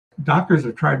doctors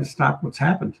have tried to stop what's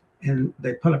happened, and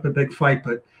they put up a big fight,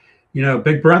 but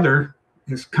Big Brother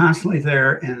is constantly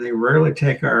there, and they rarely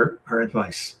take our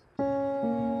advice.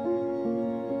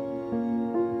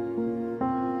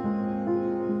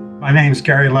 My name is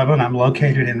Gary Levin. I'm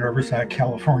located in Riverside,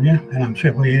 California, and I'm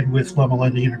affiliated with Loma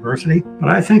Linda University. But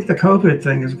I think the COVID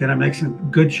thing is going to make some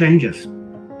good changes.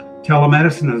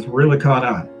 Telemedicine has really caught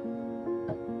on.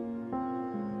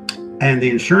 And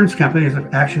the insurance companies are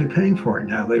actually paying for it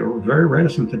now. They were very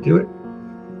reticent to do it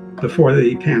before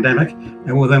the pandemic.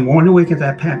 And within 1 week of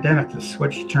that pandemic, the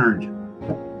switch turned.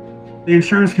 The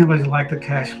insurance companies like the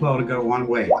cash flow to go one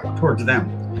way towards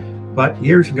them. But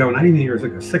years ago, not even years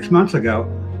ago, 6 months ago,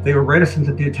 they were reticent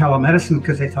to do telemedicine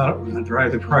because they thought it was going to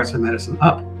drive the price of medicine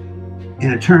up.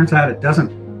 And it turns out it doesn't.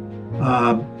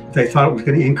 They thought it was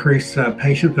going to increase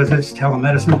patient visits,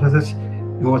 telemedicine visits.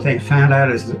 And what they found out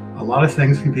is that a lot of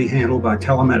things can be handled by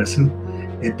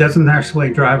telemedicine. It doesn't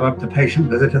actually drive up the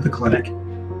patient visit to the clinic.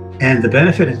 And the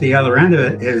benefit at the other end of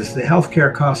it is the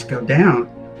healthcare costs go down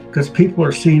because people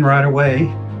are seen right away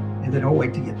and they don't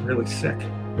wait to get really sick.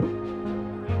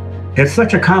 It's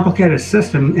such a complicated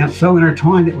system and so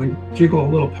intertwined that when you jiggle a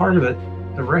little part of it,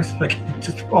 the rest of it can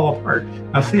just fall apart.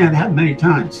 I've seen it happen many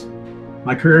times.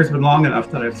 My career has been long enough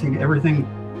that I've seen everything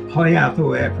play out the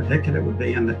way I predicted it would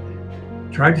be, and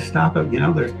tried to stop it.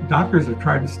 There's doctors have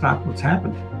tried to stop what's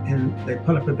happened, and they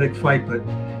put up a big fight, but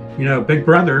Big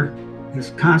Brother is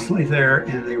constantly there,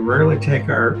 and they rarely take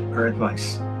our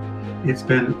advice. It's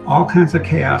been all kinds of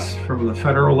chaos from the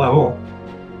federal level,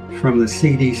 from the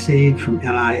CDC, from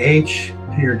NIH,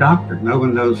 to your doctor. No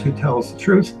one knows who tells the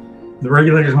truth. The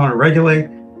regulators want to regulate,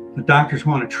 the doctors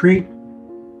want to treat,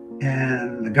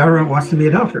 and the government wants to be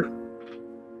a doctor.